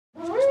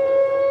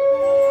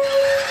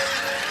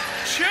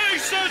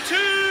Chaser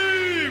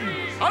team,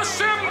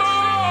 assemble!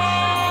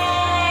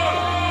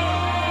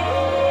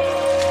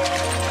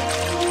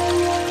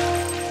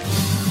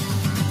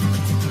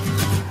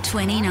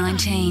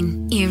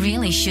 2019. You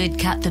really should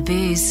cut the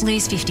booze,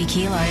 lose 50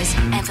 kilos,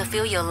 and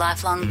fulfill your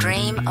lifelong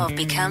dream of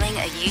becoming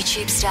a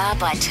YouTube star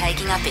by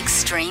taking up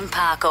extreme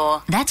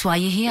parkour. That's why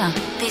you're here.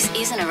 This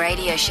isn't a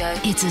radio show.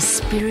 It's a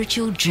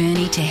spiritual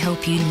journey to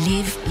help you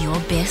live your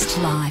best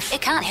life.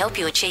 It can't help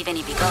you achieve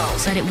any big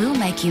goals, but it will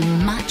make you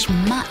much,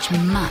 much,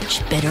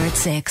 much better at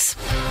sex.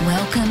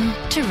 Welcome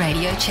to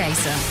Radio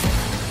Chaser.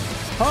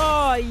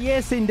 Oh,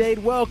 yes, indeed.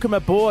 Welcome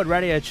aboard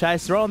Radio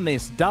Chaser on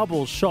this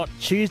double shot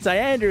Tuesday.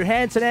 Andrew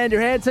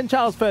Hansen,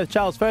 Charles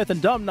Firth,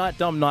 and Dom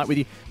Knight with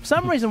you. For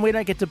some reason, we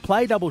don't get to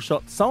play double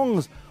shot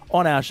songs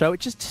on our show.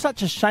 It's just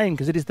such a shame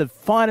because it is the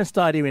finest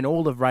idea in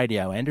all of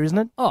radio, Andrew, isn't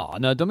it? Oh,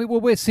 no, Dommy.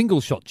 Well, we're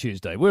Single Shot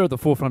Tuesday. We're at the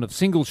forefront of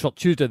Single Shot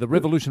Tuesday, the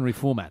revolutionary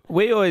format.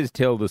 We always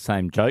tell the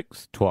same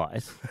jokes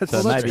twice.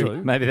 So that's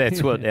true. Maybe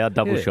that's what our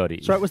double shot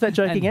is. Sorry, was that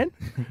joke again?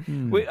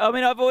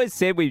 I've always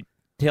said we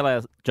tell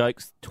our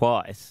jokes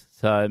twice.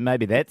 So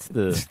maybe that's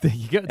our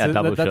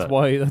double that's shot.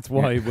 That's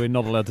why we're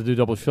not allowed to do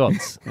double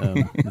shots.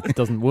 It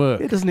doesn't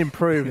work. It doesn't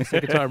improve the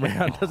second time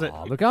round, does it?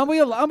 Oh, look, aren't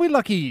we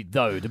lucky,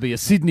 though, to be a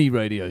Sydney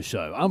radio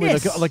show? Aren't we?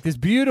 Yes. Like this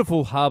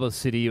beautiful harbour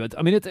city.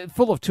 I mean, it's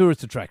full of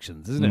tourist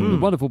attractions, isn't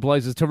it? Wonderful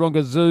places,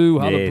 Taronga Zoo,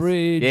 Harbour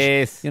Bridge.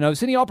 Yes.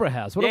 Sydney Opera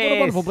House. What a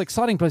wonderful,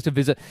 exciting place to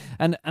visit.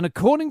 And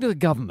according to the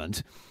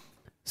government,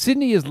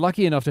 Sydney is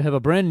lucky enough to have a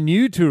brand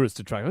new tourist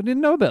attraction. I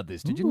didn't know about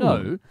this. Did you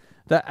know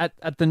that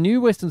at the new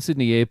Western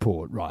Sydney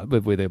Airport, right,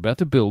 where they're about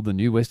to build the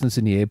new Western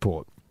Sydney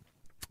Airport,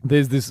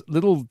 there's this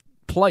little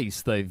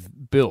place they've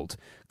built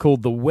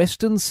called the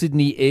Western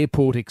Sydney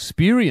Airport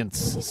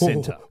Experience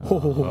Centre.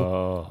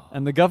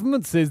 And the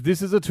government says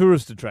this is a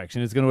tourist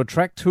attraction. It's going to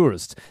attract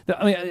tourists.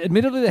 I mean,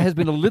 admittedly, there has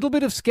been a little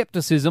bit of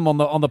scepticism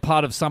on the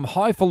part of some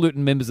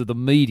highfalutin members of the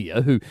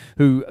media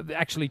who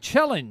actually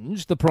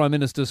challenged the Prime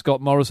Minister, Scott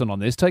Morrison, on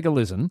this. Take a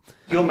listen.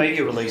 Your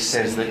media release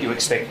says that you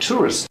expect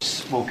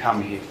tourists will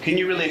come here. Can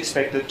you really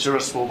expect that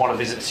tourists will want to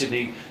visit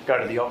Sydney, go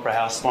to the Opera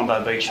House,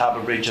 Bondi Beach,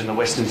 Harbour Bridge and the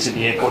Western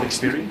Sydney Airport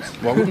Experience?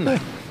 Why wouldn't they?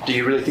 Do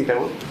you really think they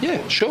will?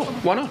 Yeah, sure.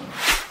 Why not?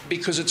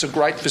 Because it's a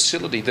great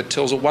facility that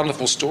tells a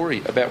wonderful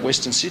story about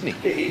Western Sydney.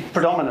 It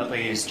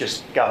predominantly is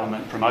just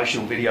government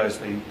promotional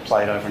videos being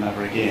played over and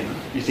over again.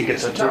 You think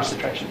it's a tourist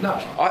attraction? No.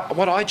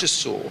 What I just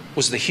saw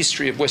was the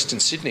history of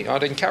Western Sydney.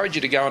 I'd encourage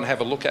you to go and have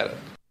a look at it.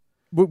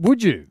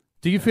 Would you?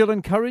 Do you feel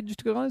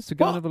encouraged, guys, to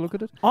go and have a look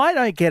at it? I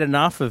don't get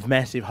enough of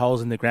massive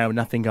holes in the ground with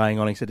nothing going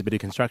on except a bit of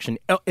construction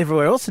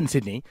everywhere else in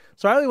Sydney.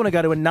 So I really want to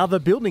go to another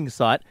building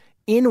site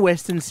in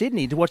Western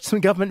Sydney to watch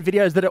some government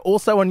videos that are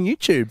also on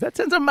YouTube. That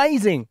sounds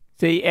amazing.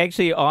 See,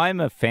 actually,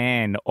 I'm a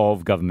fan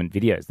of government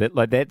videos.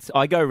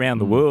 I go around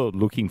the world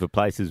looking for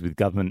places with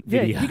government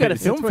videos. Yeah, you go to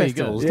film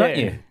festivals, don't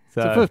you? It's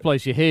the first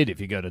place you head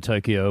if you go to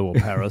Tokyo or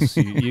Paris.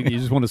 you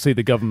just want to see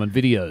the government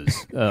videos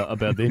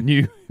about their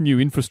new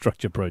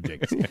infrastructure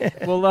projects.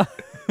 Well,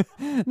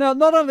 now,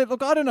 not only,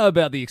 look, I don't know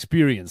about the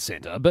Experience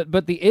Centre,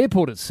 but the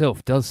airport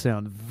itself does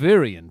sound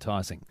very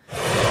enticing.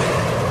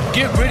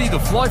 Get ready to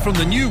fly from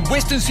the new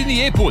Western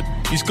Sydney Airport.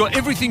 It's got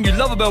everything you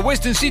love about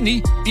Western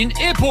Sydney in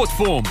airport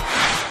form.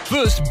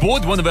 First,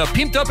 board one of our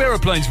pimped-up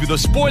aeroplanes with a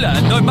spoiler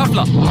and no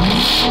muffler.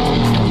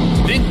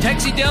 Then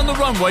taxi down the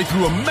runway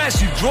through a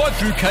massive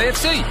drive-through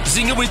KFC.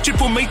 Zinger with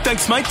triple meat,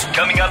 thanks, mate.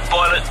 Coming up,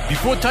 pilot.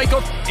 Before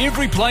takeoff,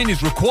 every plane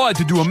is required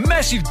to do a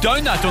massive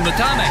donut on the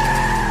tarmac.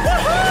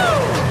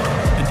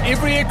 Woohoo! And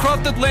every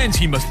aircraft that lands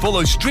here must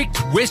follow strict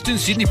Western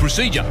Sydney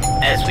procedure.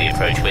 As we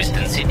approach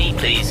Western Sydney,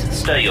 please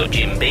stow your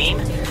gym beam,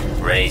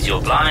 raise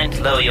your blind,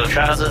 lower your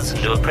trousers,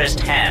 and do a pressed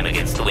ham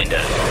against the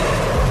window.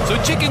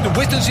 So check into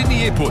Western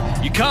Sydney Airport.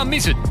 You can't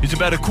miss it. It's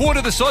about a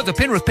quarter the size of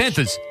Penrith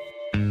Panthers.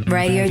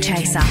 Radio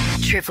Chaser,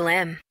 Triple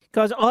M.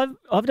 Guys,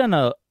 I've done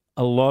a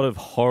lot of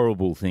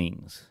horrible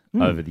things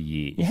over the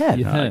years. You have.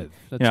 You have.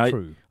 That's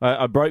true.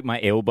 I broke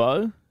my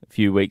elbow a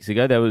few weeks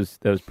ago. That was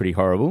pretty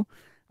horrible.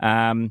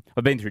 I've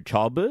been through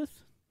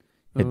childbirth.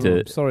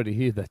 I'm sorry to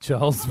hear that,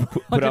 Charles.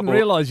 I didn't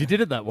realise you did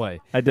it that way.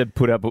 I had to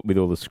put up with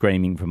all the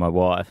screaming from my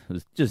wife. It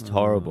was just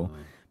horrible.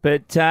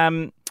 But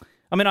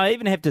I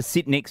even have to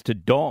sit next to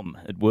Dom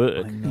at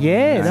work.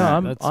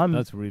 Yeah,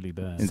 that's really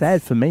bad.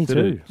 Sad for me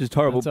too. Just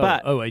horrible.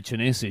 That's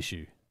OH&S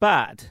issue.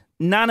 But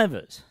none of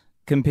it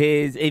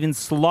compares even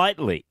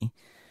slightly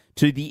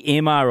to the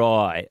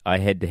MRI I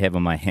had to have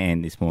on my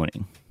hand this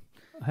morning.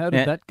 How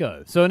did that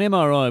go? So an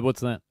MRI,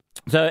 what's that?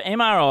 So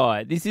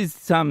MRI, this is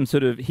some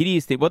sort of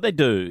hideous thing. What they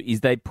do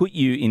is they put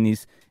you in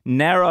this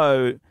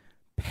narrow,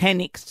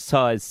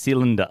 panic-sized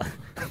cylinder.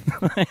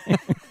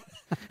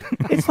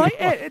 It's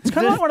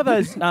kind of like one of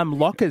those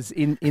lockers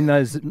in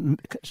those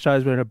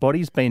shows where a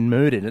body's been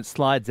murdered and it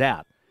slides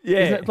out. Yeah.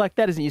 Isn't it like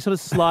that, isn't it? You sort of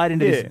slide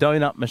into this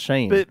donut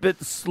machine.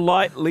 But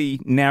slightly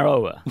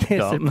narrower.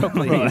 Yes, it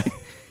probably is.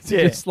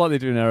 Yeah. Just slightly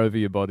too narrow for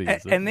your body.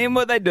 And then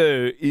what they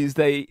do is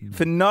they,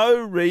 for no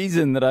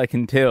reason that I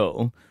can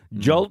tell,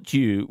 jolt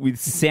you with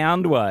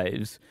sound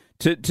waves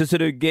to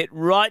sort of get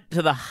right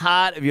to the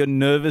heart of your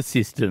nervous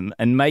system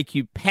and make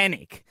you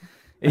panic.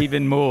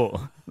 even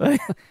more.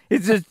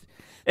 It's just,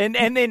 and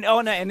then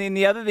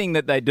the other thing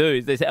that they do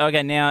is they say,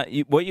 okay, now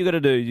what you got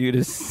to do is you got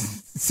to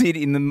sit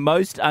in the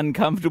most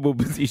uncomfortable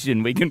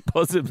position we can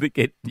possibly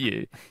get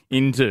you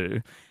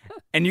into,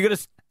 and you got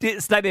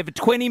to stay there for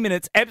 20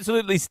 minutes,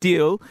 absolutely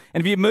still.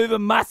 And if you move a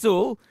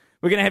muscle,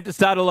 we're going to have to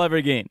start all over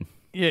again.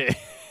 Yeah.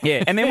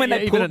 Yeah, and then when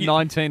they even pull at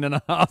 19 and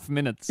a half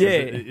minutes,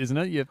 isn't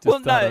it? You have to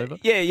start over.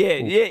 Yeah,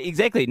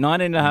 exactly.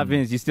 19 and a half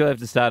minutes, you still have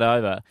to start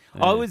over.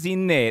 Yeah. I was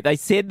in there. They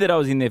said that I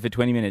was in there for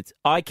 20 minutes.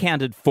 I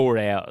counted 4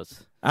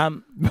 hours.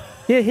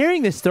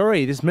 Hearing this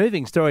story, this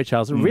moving story,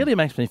 Charles, it really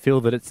makes me feel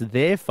that it's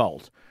their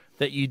fault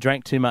that you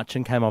drank too much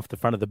and came off the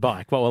front of the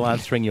bike while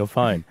answering your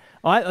phone.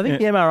 I think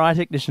the MRI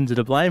technicians are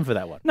to blame for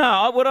that one.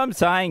 No, what I'm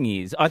saying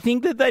is I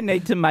think that they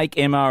need to make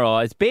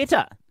MRIs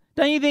better.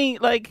 Don't you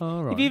think, like,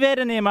 if you've had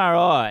an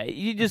MRI,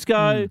 you just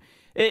go...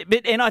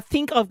 and I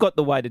think I've got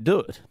the way to do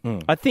it.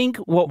 I think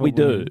what we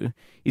do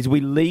is we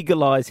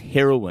legalise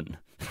heroin.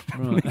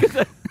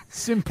 Right.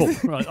 Simple.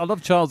 Right. I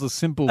love Charles'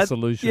 simple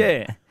solution.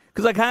 Yeah.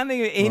 Because I can't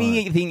think of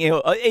anything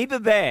else. Either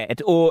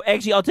that or...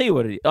 Actually, I'll tell you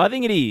what it is. I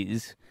think it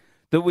is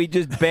that we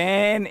just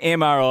ban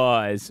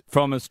MRIs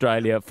from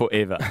Australia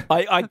forever.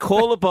 I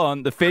call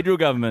upon the federal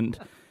government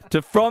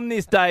to, from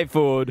this day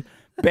forward...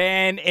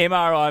 ban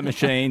MRI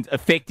machines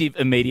effective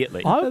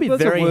immediately. I would be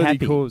very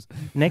happy.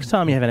 Next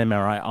time you have an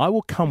MRI, I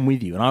will come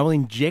with you and I will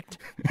inject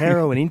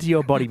heroin into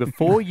your body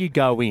before you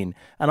go in,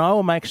 and I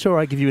will make sure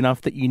I give you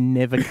enough that you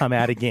never come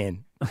out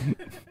again.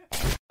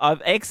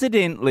 I've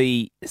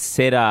accidentally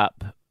set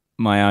up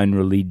my own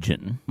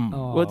religion.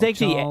 Well, it's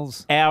actually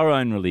our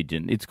own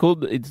religion.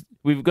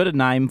 We've got a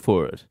name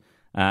for it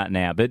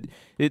now, but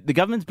the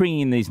government's bringing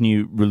in these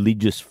new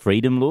religious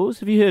freedom laws.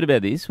 Have you heard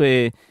about this?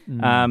 Where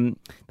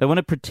they want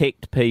to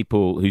protect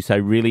people who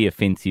say really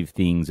offensive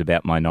things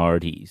about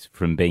minorities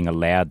from being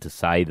allowed to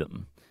say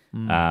them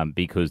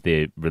because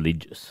they're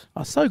religious.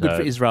 Oh, so good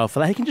for Israel for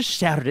that. He can just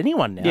shout at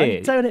anyone now. He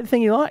can say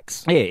anything he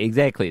likes. Yeah,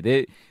 exactly.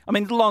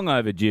 It's long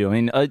overdue. I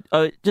mean,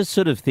 I just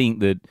sort of think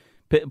that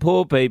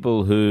poor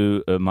people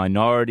who are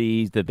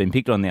minorities, they've been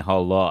picked on their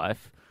whole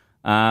life,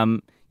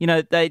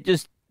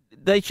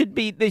 there should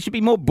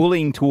be more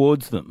bullying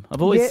towards them.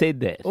 I've always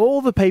said that.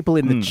 All the people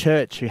in the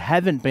church who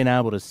haven't been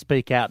able to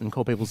speak out and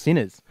call people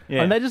sinners.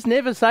 Yeah. And they just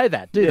never say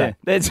that, do they?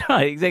 That's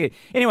right, exactly.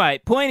 Anyway,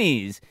 point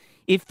is,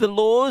 if the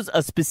laws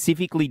are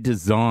specifically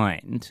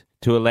designed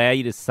to allow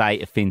you to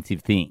say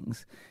offensive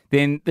things,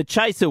 then the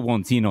chaser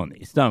wants in on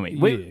this, don't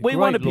we? We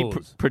want to be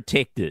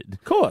protected.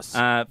 Of course.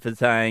 For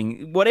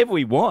saying whatever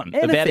we want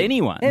about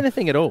anyone.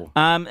 Anything at all.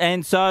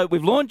 And so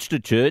we've launched a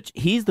church.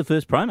 Here's the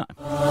first promo.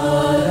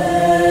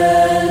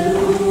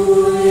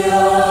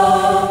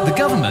 The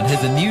government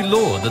has a new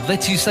law that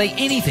lets you say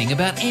anything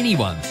about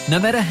anyone, no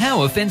matter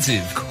how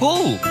offensive.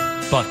 Cool.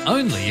 But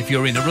only if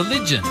you're in a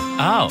religion.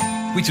 Oh.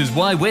 Which is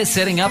why we're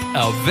setting up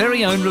our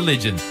very own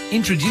religion,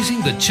 introducing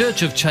the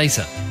Church of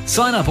Chaser.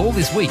 Sign up all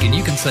this week and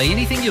you can say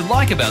anything you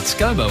like about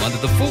ScoMo under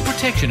the full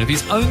protection of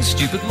his own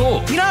stupid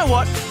law. You know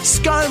what?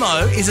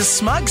 ScoMo is a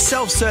smug,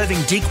 self-serving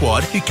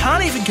dickwad who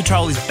can't even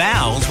control his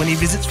bowels when he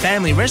visits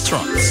family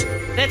restaurants.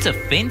 That's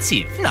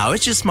offensive. No,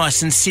 it's just my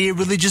sincere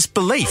religious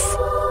belief.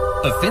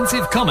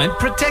 Offensive comment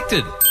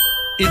protected.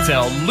 It's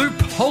our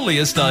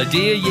loopholiest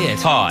idea yet.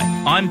 Hi,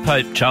 I'm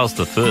Pope Charles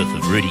V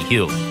of Rudy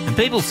Hill, and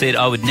people said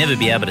I would never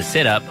be able to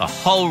set up a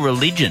whole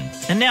religion,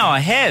 and now I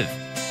have.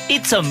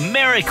 It's a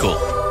miracle.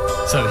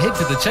 So head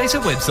to the Chaser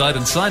website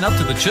and sign up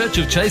to the Church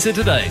of Chaser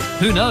today.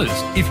 Who knows?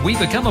 If we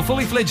become a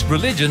fully fledged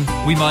religion,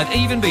 we might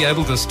even be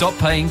able to stop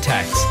paying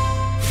tax.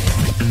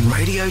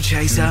 Radio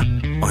Chaser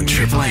on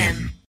Triple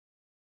M.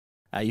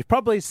 You've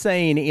probably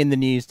seen in the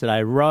news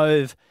today,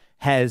 Rove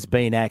has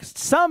been axed.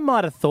 Some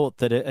might have thought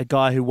that a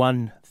guy who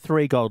won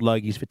 3 gold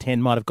Logies for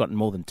 10 might have gotten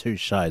more than 2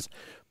 shows.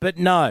 But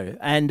no.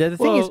 And the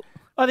thing is...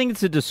 I think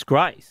it's a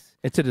disgrace.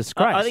 It's a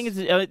disgrace. I think it's,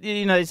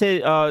 they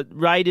said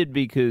rated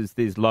because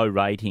there's low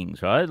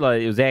ratings, right?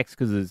 Like it was axed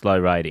because there's low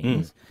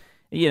ratings.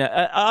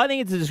 I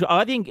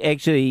think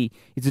actually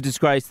it's a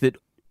disgrace that,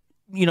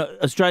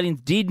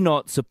 Australians did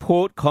not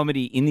support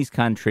comedy in this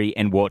country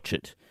and watch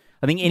it.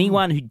 I think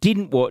anyone who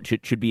didn't watch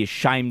it should be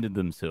ashamed of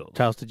themselves.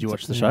 Charles, did you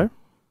watch the show?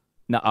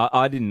 No,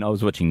 I didn't. I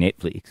was watching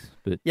Netflix.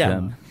 But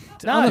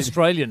it's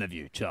un-Australian of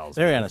you, Charles.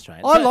 Very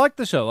un-Australian. I liked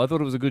the show. I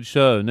thought it was a good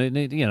show.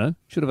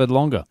 Should have had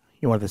longer.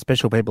 You're one of the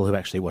special people who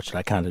actually watched it.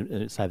 I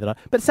can't say that.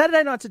 But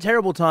Saturday night's a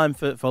terrible time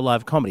for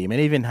live comedy. I mean,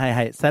 even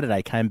Hey It's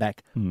Saturday came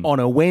back on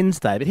a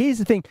Wednesday. But here's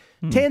the thing.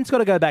 10's got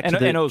to go back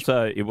and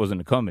also, it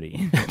wasn't a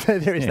comedy.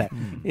 There is that.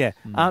 Yeah.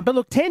 But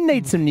look, 10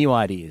 needs some new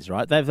ideas,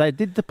 right? They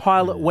did the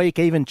pilot week.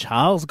 Even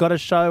Charles got a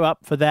show up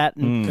for that.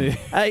 And,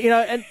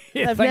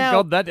 thank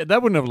God that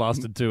wouldn't have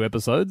lasted 2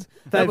 episodes.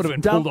 That would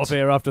have been pulled off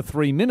air after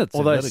 3 minutes.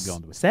 Although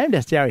Sam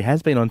Dastyari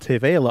has been on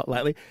TV a lot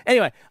lately.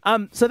 Anyway,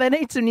 so they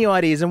need some new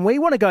ideas, and we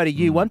want to go to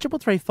you,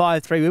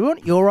 133353. We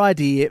want your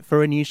idea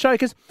for a new show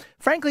because,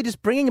 frankly,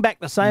 just bringing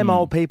back the same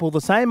old people, the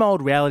same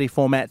old reality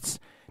formats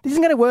this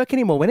isn't going to work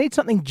anymore. We need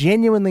something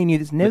genuinely new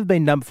that's never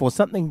been done before,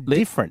 something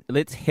different.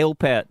 Let's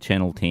help out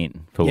Channel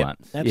 10 for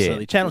once. Absolutely.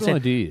 Yeah. Channel Good 10.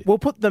 idea. We'll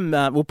put them.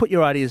 We'll put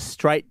your ideas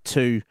straight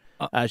to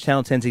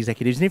Channel 10's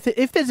executives, and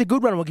if there's a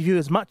good one, we'll give you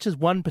as much as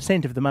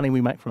 1% of the money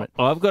we make from it.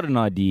 I've got an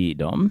idea,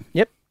 Dom.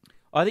 Yep.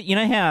 I think you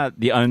know how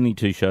the only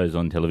two shows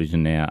on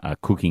television now are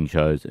cooking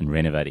shows and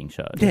renovating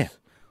shows. Yeah.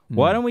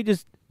 Why don't we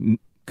just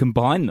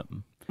combine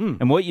them?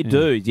 And what you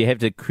do is you have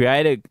to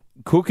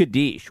cook a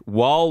dish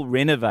while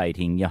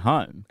renovating your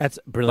home. That's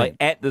brilliant.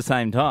 Like, at the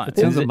same time. It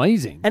sounds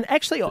amazing. And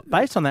actually,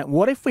 based on that,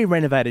 what if we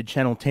renovated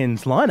Channel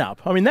 10's lineup?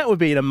 I mean, that would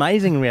be an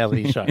amazing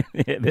reality show.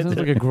 It sounds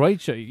like a great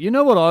show. You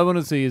know what I want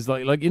to see is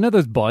like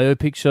those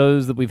biopic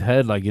shows that we've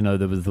had. Like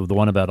there was the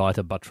one about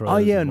Ita Buttrose. Oh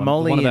yeah, and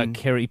Molly. Molly. The one about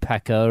Kerry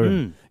Packer.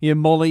 And,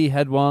 Molly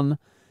had one.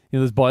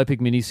 Those biopic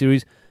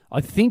miniseries. I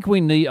think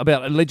we need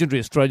about legendary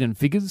Australian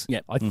figures.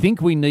 Yep. I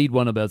think we need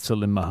one about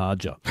Salim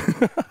Mahaja.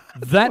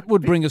 That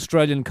would bring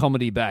Australian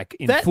comedy back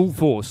in full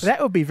force.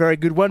 That would be very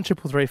good.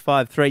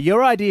 133353.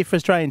 Your idea for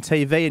Australian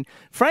TV, and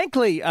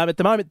frankly, at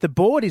the moment the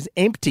board is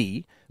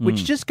empty,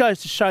 which just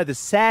goes to show the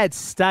sad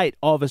state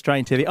of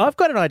Australian TV. I've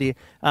got an idea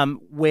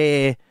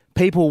where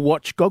people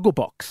watch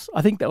Gogglebox.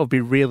 I think that would be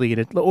really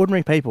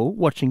ordinary people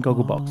watching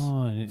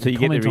Gogglebox. So you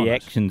get the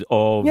reactions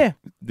of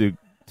the.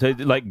 So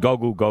like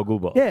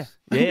Gogglebox. Yeah.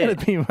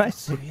 That'd be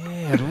amazing.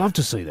 Yeah, I'd love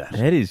to see that.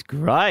 That is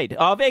great.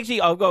 I've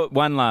got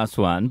one last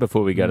one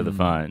before we go to the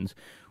phones,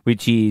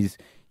 which is,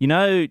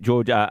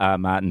 George R.R.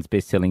 Martin's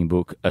best-selling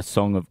book, A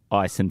Song of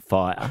Ice and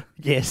Fire.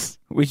 Yes.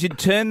 We should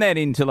turn that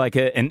into like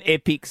an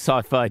epic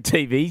sci-fi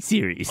TV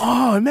series.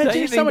 Oh, imagine Don't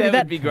you if think somebody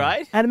that would be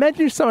great. And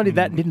imagine if somebody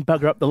that didn't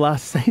bugger up the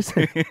last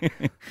season.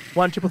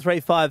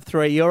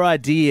 133353. Your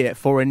idea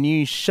for a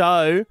new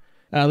show.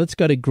 Let's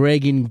go to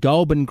Greg in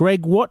Goulburn.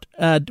 Greg, what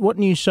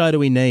new show do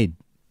we need?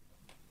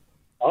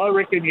 I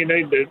reckon you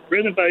need the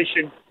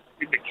renovation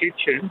in the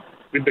kitchen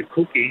with the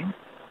cooking,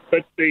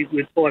 but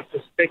with like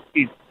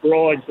prospective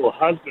brides or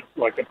husbands,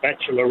 like a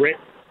bachelorette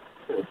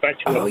or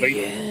bachelor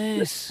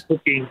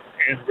cooking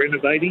and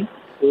renovating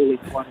all in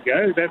one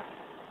go. That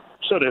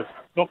sort of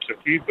knocks a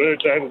few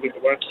birds over with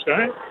one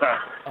stone.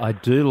 I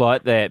do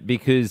like that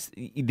because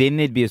then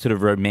there'd be a sort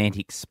of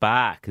romantic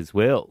spark as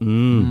well.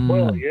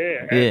 Well,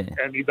 yeah.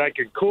 And if they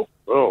can cook,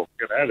 well,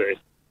 there's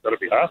got to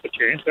be half a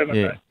chance, haven't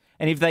they?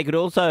 And if they could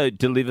also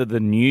deliver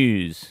the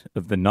news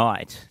of the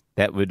night,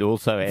 that would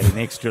also add an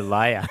extra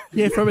layer.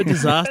 Yeah, from a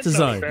disaster That's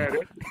zone. not bad.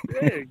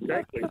 Yeah,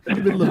 exactly. In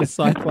the middle of a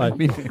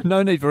cyclone.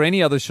 No need for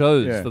any other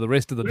shows for the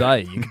rest of the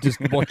day. You could just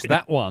watch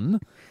that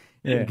one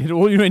and get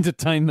all your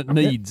entertainment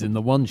needs in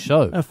the one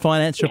show. A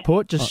finance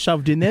report just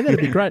shoved in there. That'd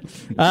be great.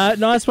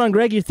 Nice one,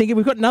 Greg. You're thinking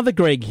we've got another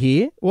Greg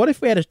here. What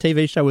if we had a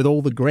TV show with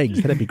all the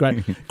Gregs? That'd be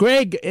great.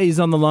 Greg is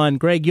on the line.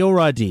 Greg,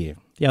 your idea.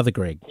 The other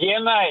Greg. Yeah,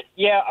 mate.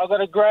 Yeah, I've got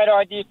a great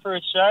idea for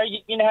a show.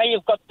 You know how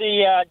you've got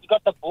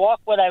the block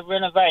where they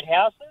renovate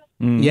houses?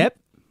 Yep.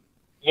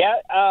 Yeah,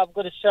 I've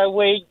got a show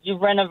where you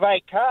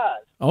renovate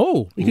cars.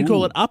 Oh, you could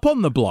call it Up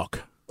on the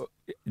Block.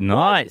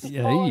 Nice.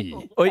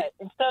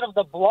 Instead of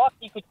the block,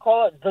 you could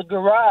call it the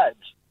garage.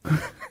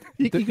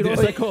 You could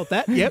also call it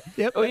that.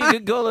 Yep. Or you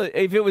could call it,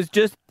 if it was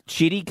just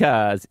shitty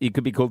cars, it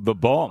could be called The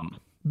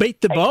Bomb.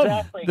 Beat the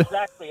bomb.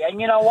 Exactly.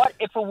 And you know what?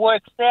 If it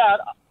works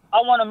out, I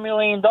want $1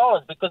 million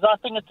because I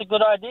think it's a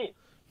good idea.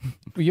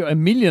 $1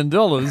 million?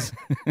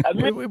 $1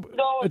 million.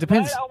 It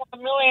depends. Mate, I want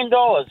 $1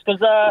 million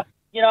because,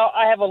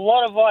 I have a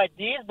lot of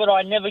ideas, but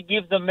I never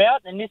give them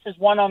out, and this is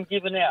one I'm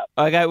giving out.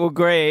 Okay, well,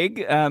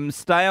 Greg,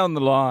 stay on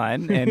the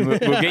line, and we'll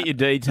get your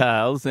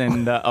details,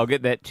 and I'll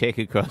get that check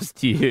across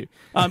to you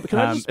Can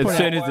I just as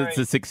soon as it's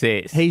a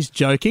success. He's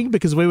joking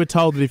because we were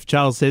told that if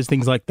Charles says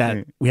things like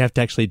that, we have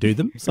to actually do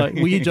them. So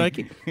were you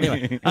joking?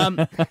 Anyway,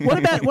 what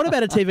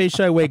about a TV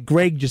show where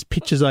Greg just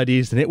pitches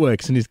ideas to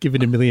networks and is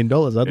given $1 million?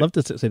 I'd love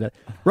to see that.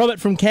 Robert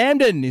from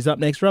Camden is up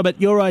next. Robert,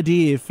 your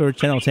idea for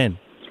Channel 10.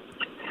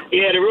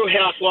 Yeah, The Real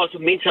Housewives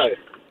of Minto.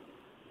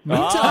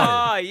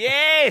 Oh,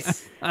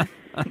 yes!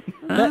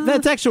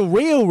 That's actual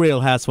real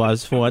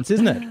Housewives for once,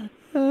 isn't it?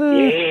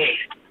 Better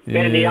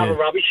than the other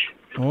rubbish.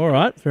 All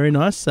right, very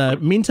nice.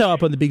 Minto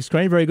up on the big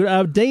screen, very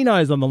good.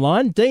 Dino's on the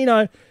line.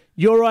 Dino,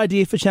 your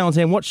idea for Channel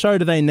 10, what show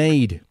do they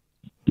need?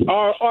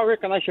 I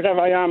reckon they should have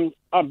a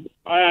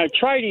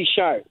tradie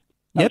show.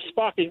 Yep.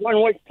 Sparkies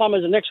 1 week,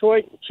 plumbers the next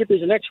week,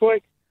 chippies the next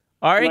week.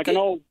 I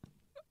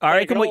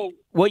reckon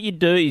what you'd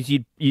do is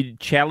you'd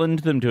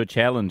challenge them to a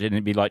challenge, and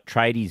it'd be like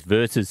tradies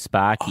versus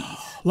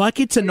Sparkies. Like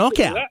it's a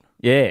knockout.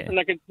 Yeah. And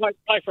they could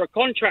play for a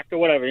contract or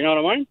whatever, you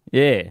know what I mean?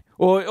 Yeah.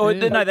 Or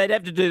no, they'd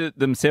have to do it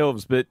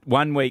themselves, but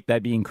 1 week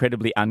they'd be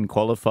incredibly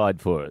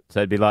unqualified for it. So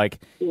it'd be like,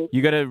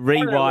 you got to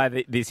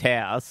rewire this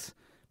house,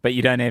 but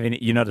you don't have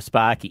any, you're not a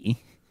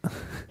Sparky.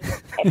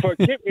 For a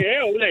tip,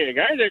 yeah, well, there you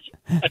go.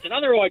 That's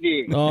another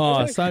idea.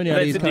 Oh, so many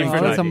ideas coming through.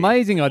 That's an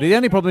amazing idea. The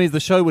only problem is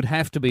the show would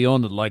have to be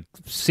on at like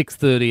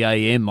 6:30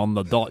 a.m. on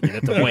the dot. You'd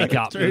have to wake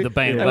up with the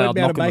band loud,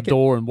 knock on the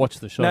door and watch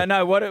the show.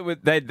 No, what it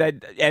would, they'd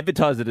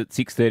advertise it at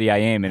 6:30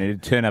 a.m. and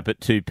it'd turn up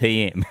at 2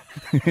 p.m.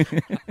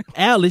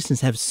 Our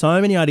listeners have so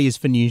many ideas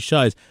for new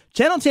shows.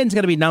 Channel 10 is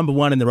going to be number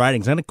one in the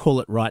ratings. I'm going to call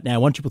it right now.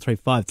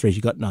 13353 if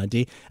you've got an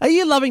idea. Are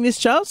you loving this,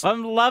 Charles?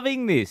 I'm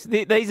loving this.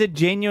 These are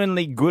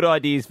genuinely good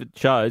ideas for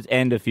shows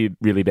and a few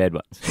really bad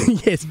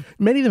ones. Yes,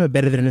 many of them are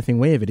better than anything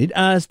we ever did.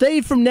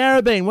 Steve from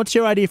Narrabeen, what's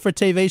your idea for a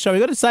TV show?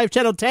 We've got to save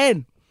Channel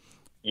 10.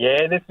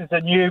 Yeah, this is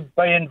a new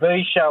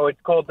B&B show.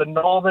 It's called The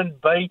Northern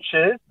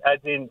Beaches, as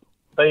in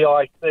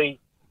B-I-C,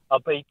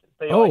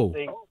 B-I-C. Oh.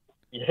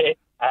 Yeah,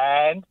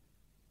 and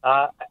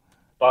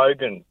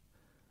Bogan.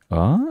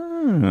 Oh.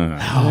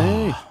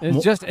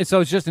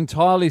 It's just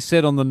entirely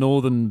set on the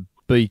northern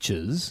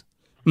beaches.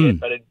 Yeah,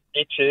 but it's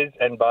bitches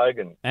and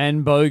Bogan.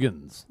 And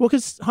bogans. Well,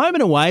 because Home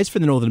and Away is for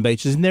the Northern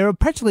Beaches, and there are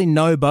practically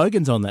no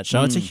bogans on that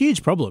show. It's a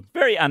huge problem.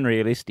 Very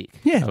unrealistic.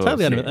 Yeah,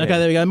 totally unrealistic. Okay,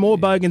 there we go. More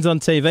bogans on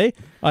TV.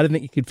 I didn't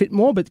think you could fit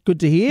more, but good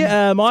to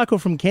hear. Michael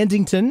from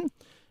Kensington,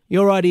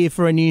 your idea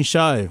for a new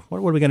show. What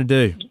are we going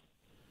to do?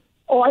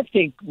 I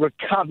think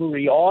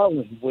Recovery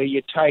Island, where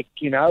you take,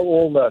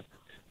 all the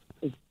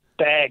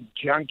bag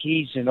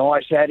junkies and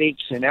ice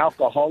addicts and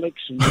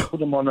alcoholics and you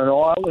put them on an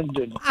island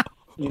and,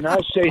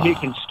 see who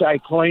can stay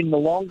clean the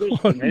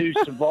longest and who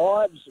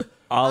survives.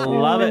 I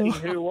love it.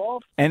 Who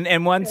off.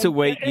 And once a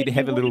week you'd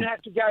have a little... You wouldn't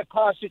have to go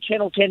past the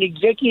Channel 10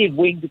 executive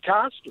wing to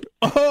cast it.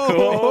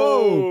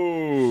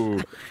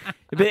 Oh!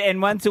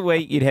 And once a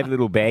week you'd have a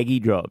little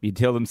baggie drop. You'd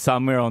tell them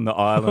somewhere on the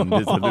island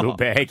there's a little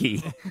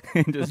baggie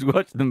and just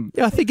watch them.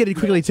 Yeah, I think it'd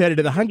quickly turn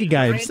into the Hunger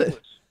Games.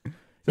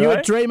 You're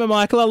a dreamer,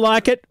 Michael. I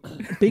like it.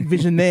 Big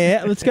vision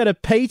there. Let's go to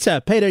Peter.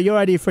 Peter, your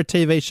idea for a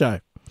TV show.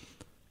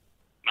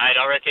 Mate,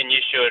 I reckon you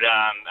should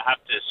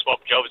have to swap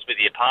jobs with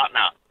your partner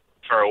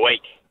for a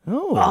week.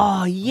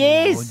 Oh,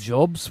 yes. Oh,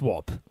 job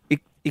swap.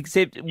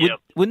 Except,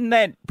 wouldn't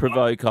that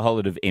provoke a whole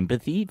lot of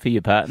empathy for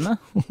your partner?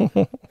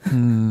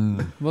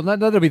 Well,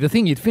 that'll be the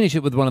thing. You'd finish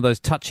it with one of those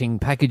touching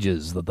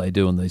packages that they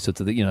do on these sorts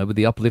of, with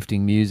the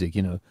uplifting music,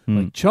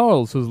 Like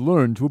Charles has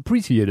learned to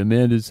appreciate a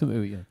man as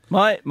something.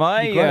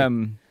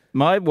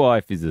 My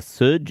wife is a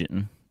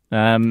surgeon.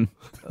 Would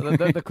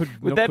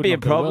that be a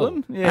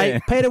problem? Well.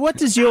 Hey, Peter, what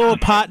does your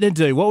partner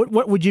do?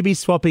 What would you be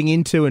swapping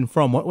into and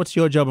from? What's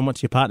your job and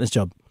what's your partner's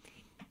job?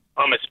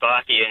 I'm a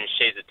Sparky and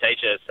she's a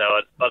teacher, so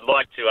I'd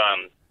like to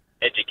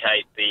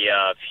educate the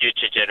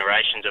future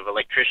generations of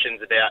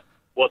electricians about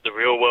what the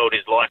real world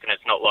is like and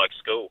it's not like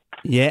school.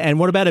 Yeah, and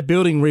what about a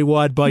building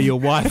rewired by your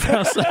wife?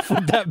 How safe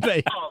would that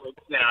be? Oh,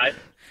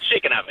 she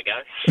can have a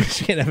go.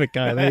 She can have a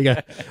go. There you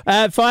go.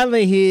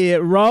 Finally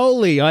here,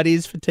 Rolly,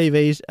 ideas for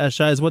TV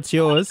shows. What's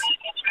yours?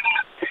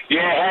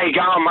 Yeah, how you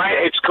going,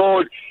 mate? It's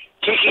called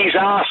Kick His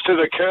Ass to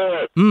the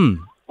Curb.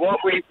 What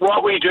we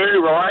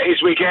do, right,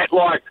 is we get,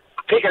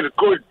 pick a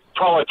good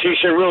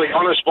politician, really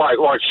honest bloke,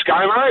 like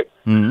ScoMo,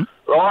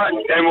 right?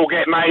 And we'll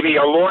get maybe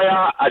a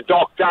lawyer, a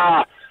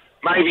doctor,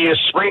 maybe a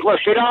sprinkler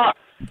fitter.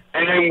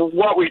 And then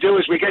what we do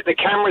is we get the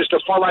cameras to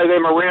follow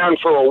them around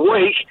for a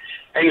week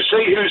and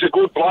see who's a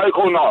good bloke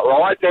or not,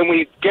 right? Then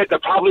we get the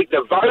public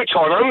to vote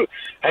on him,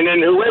 and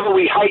then whoever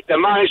we hate the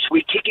most,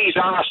 we kick his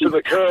ass to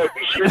the curb.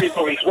 We strip him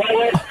of his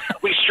wallet,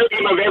 we strip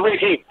him of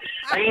everything.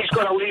 And he's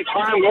got to live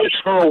homeless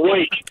for a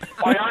week.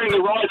 I own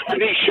the rights to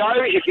this show.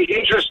 If you're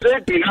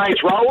interested, my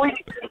name's Rolly.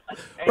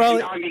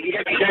 And you can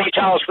get the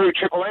details through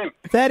Triple M.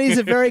 That is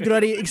a very good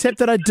idea, except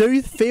that I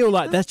do feel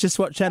like that's just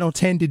what Channel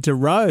 10 did to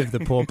Rove, the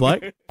poor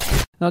bloke.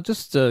 Now,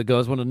 just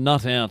guys, want to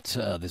nut out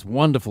this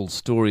wonderful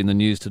story in the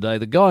news today.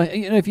 The guy,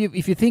 if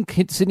you think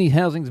Sydney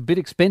housing's a bit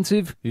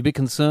expensive, you're a bit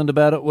concerned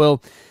about it.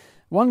 Well,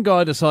 one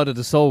guy decided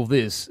to solve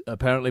this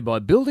apparently by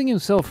building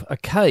himself a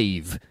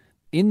cave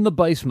in the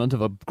basement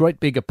of a great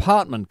big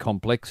apartment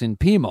complex in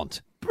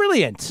Pyrmont.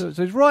 Brilliant. So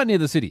he's right near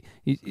the city.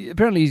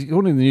 Apparently,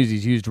 according to the news,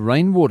 he's used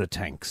rainwater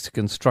tanks to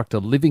construct a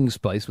living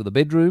space with a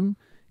bedroom,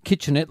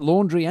 kitchenette,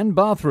 laundry, and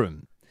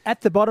bathroom.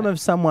 At the bottom of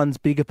someone's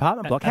big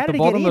apartment block. How did he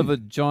get in? At the bottom of a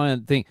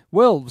giant thing.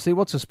 Well, see,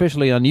 what's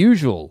especially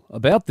unusual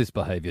about this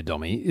behaviour,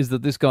 Dommy, is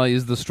that this guy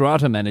is the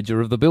strata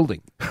manager of the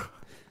building.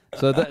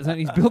 So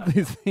he's built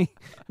this thing.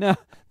 Now,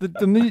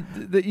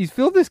 he's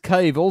filled this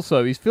cave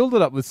also. He's filled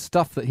it up with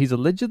stuff that he's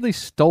allegedly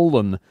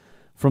stolen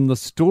from the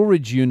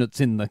storage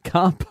units in the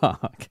car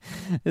park.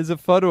 There's a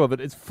photo of it.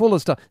 It's full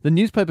of stuff. The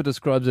newspaper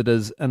describes it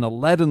as an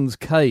Aladdin's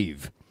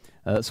cave.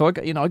 So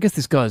I guess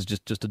this guy's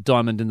just a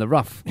diamond in the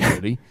rough,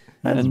 really.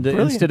 And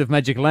instead of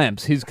magic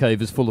lamps, his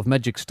cave is full of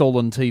magic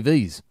stolen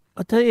TVs.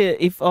 I'll tell you,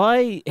 if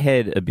I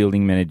had a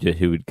building manager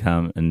who would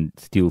come and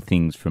steal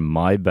things from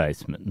my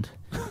basement,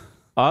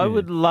 I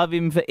would love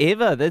him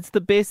forever. That's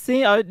the best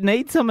thing. I would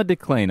need someone to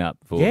clean up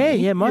for me.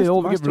 Get rid of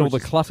all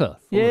the clutter.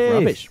 Yeah,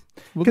 rubbish.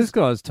 Well, this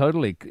guy's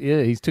totally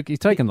he's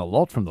taken a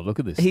lot from the look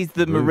of this. He's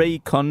the Marie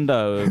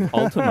Kondo of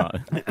Ultimo.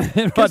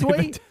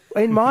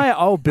 In my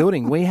old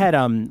building, we had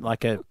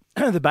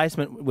the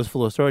basement was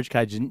full of storage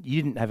cages and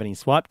you didn't have any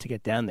swipe to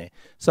get down there.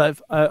 So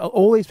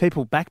all these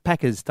people,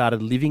 backpackers,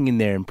 started living in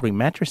there and putting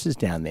mattresses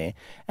down there.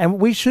 And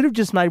we should have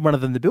just made one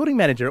of them the building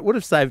manager. It would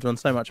have saved on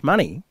so much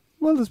money.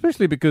 Well,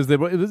 especially because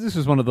this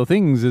was one of the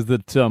things is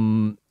that,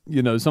 some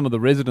of the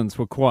residents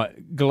were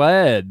quite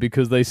glad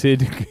because they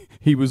said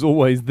he was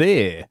always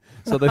there.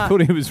 So they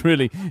thought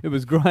it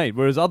was great,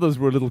 whereas others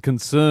were a little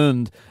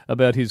concerned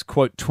about his,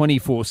 quote,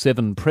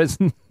 24/7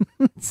 presence.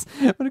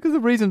 Because the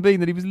reason being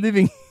that he was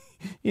living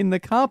in the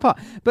car park.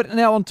 But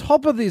now on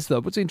top of this, though,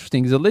 what's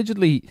interesting is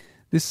allegedly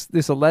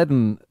this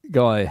Aladdin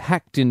guy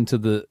hacked into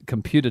the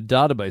computer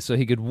database so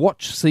he could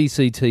watch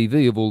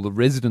CCTV of all the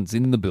residents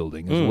in the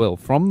building as well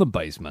from the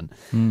basement.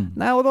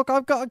 Now, look,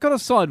 I've got to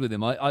side with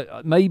him.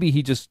 I maybe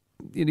he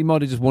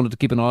might have just wanted to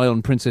keep an eye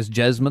on Princess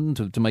Jasmine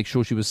to make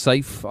sure she was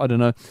safe. I don't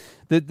know.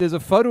 There's a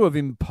photo of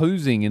him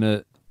posing in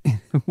a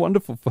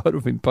wonderful photo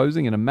of him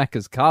posing in a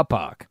Macca's car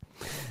park.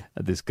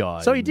 This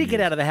guy. So he did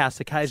get out of the house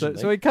occasionally.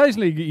 So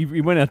occasionally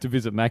he went out to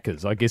visit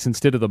Macca's. I guess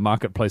instead of the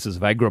marketplaces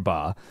of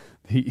Agrabah,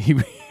 he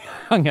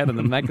hung out in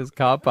the Macca's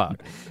car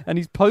park. And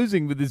he's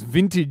posing with this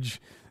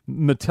vintage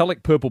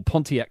metallic purple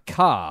Pontiac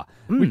car,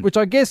 which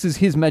I guess is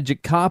his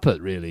magic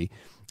carpet, really.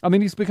 I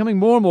mean, he's becoming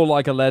more and more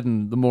like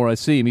Aladdin the more I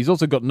see him. He's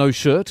also got no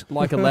shirt,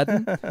 like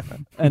Aladdin.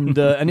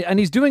 and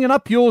he's doing an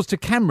up yours to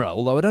camera,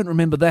 although I don't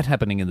remember that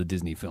happening in the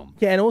Disney film.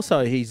 Yeah, and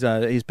also he's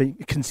been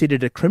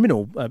considered a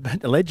criminal,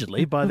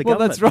 allegedly, by the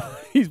government. Well, that's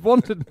right. He's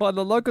wanted by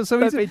the locals. So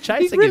he's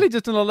really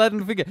just an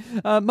Aladdin figure.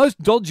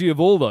 Most dodgy of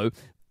all, though,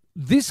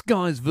 this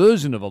guy's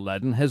version of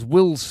Aladdin has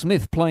Will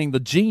Smith playing the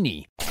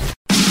genie.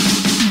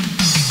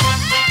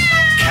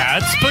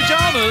 Cat's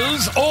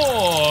pajamas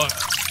or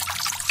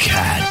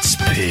cat's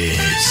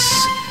piss.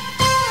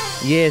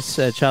 Yes,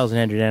 Charles and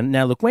Andrew.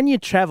 Now, look, when you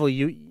travel,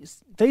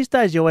 these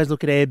days you always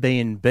look at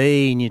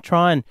Airbnb and you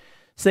try and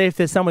see if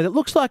there's somewhere that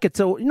looks like it's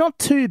not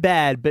too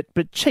bad,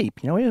 but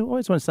cheap. You know, we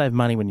always want to save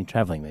money when you're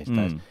traveling these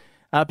days,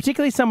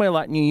 particularly somewhere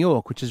like New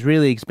York, which is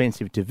really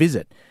expensive to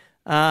visit.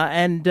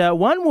 And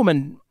one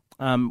woman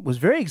was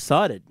very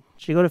excited.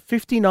 She got a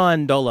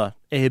 $59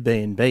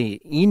 Airbnb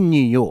in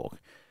New York.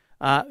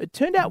 It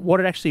turned out what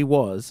it actually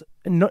was,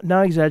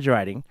 no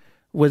exaggerating,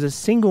 was a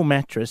single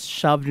mattress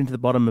shoved into the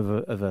bottom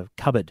of a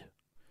cupboard.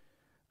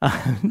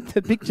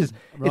 The pictures,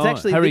 it's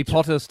actually Harry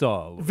Potter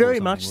style, very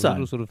much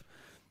so. Sort of,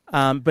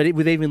 but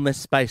with even less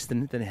space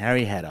than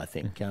Harry had, I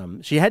think.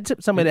 She had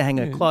somewhere to hang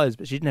her clothes,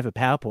 but she didn't have a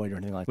PowerPoint or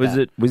anything like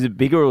that. Was it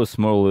bigger or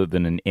smaller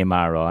than an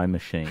MRI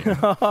machine?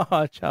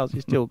 Oh, Charles,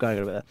 you're still going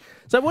about that.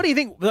 So, what do you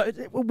think?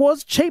 It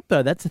was cheap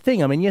though. That's the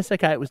thing. I mean, yes,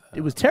 okay,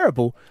 it was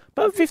terrible,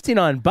 but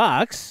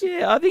 $59.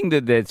 Yeah, I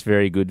think that's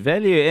very good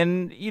value.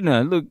 And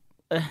look,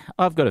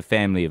 I've got a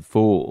family of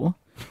 4.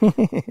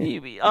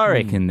 I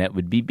reckon that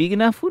would be big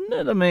enough, wouldn't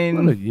it? I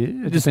mean,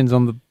 it depends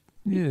on the.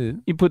 Yeah,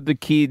 you put the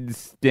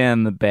kids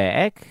down the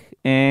back,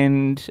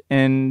 and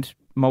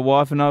my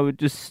wife and I would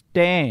just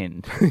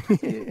stand.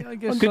 I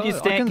guess Could you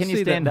stand? Can you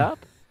stand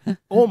up?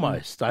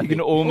 Almost. You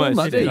can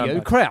almost. There you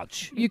go.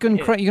 Crouch. You can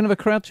have a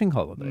crouching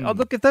holiday. Oh,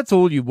 look, if that's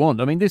all you want,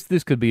 I mean,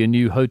 this could be a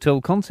new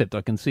hotel concept.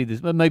 I can see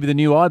this. Maybe the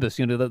new Ibis.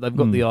 They've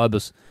got the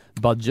Ibis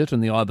budget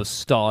and the Ibis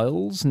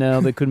styles.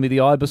 Now there could be the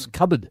Ibis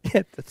cupboard.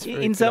 Yeah, that's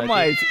in some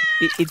ways,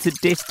 it's a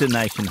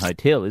destination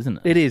hotel, isn't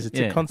it? It is. It's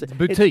a concept.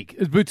 Boutique.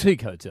 It's a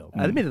boutique hotel.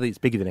 Admittedly, it's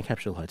bigger than a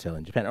capsule hotel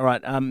in Japan. All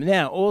right.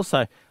 Now,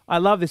 also, I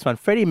love this one.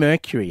 Freddie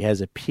Mercury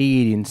has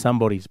appeared in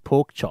somebody's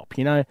pork chop.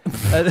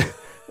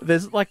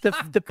 There's like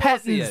the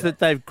patterns that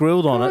they've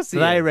grilled on it.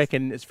 They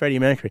reckon it's Freddie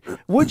Mercury.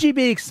 Would you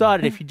be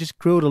excited if you just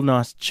grilled a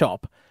nice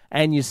chop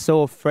and you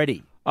saw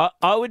Freddie?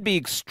 I would be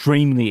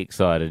extremely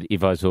excited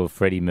if I saw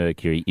Freddie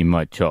Mercury in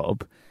my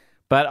chop.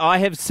 But I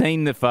have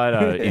seen the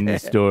photo in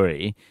this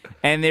story,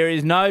 and there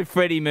is no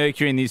Freddie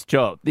Mercury in this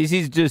chop. This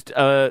is just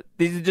a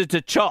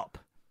chop.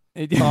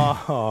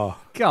 Oh,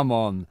 come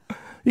on!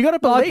 You got to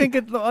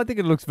believe. I think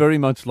it looks very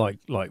much like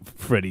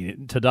Freddie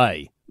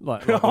today.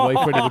 Like the way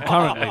Freddie would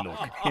currently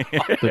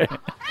look.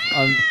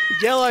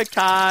 Yellow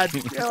card.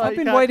 I've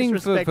been waiting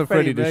for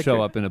Freddie to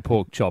show up in a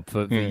pork chop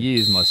for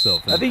years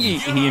myself. I think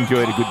he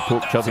enjoyed a good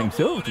pork chop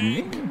himself,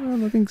 didn't he?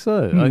 Well, I think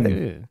so.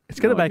 It's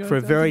going to make for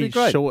a very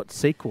short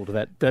sequel to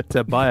that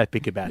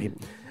biopic about him.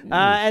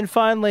 And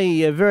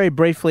finally, very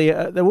briefly,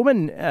 the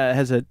woman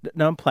has a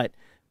number plate.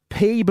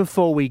 Pee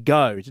before we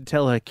go, to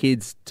tell her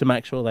kids to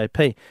make sure they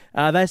pee.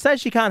 They say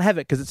she can't have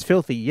it because it's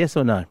filthy. Yes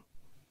or no?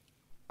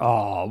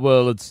 Oh,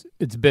 well, it's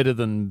better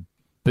than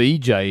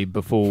BJ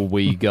before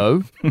we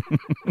go.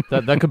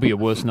 that could be a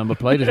worse number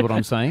plate, is what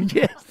I'm saying.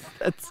 Yes,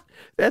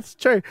 that's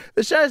true.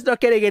 The show's not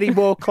getting any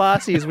more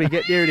classy as we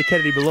get nearer to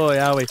Kennedy Malloy,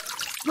 are we?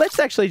 Let's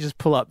actually just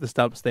pull up the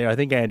stumps there. I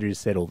think Andrew's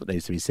said all that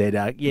needs to be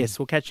said. Yes,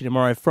 we'll catch you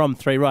tomorrow from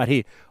 3 right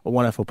here on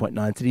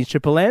 104.9 Sydney's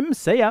Triple M.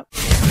 See ya.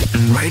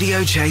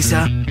 Radio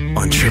Chaser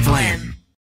on Triple M.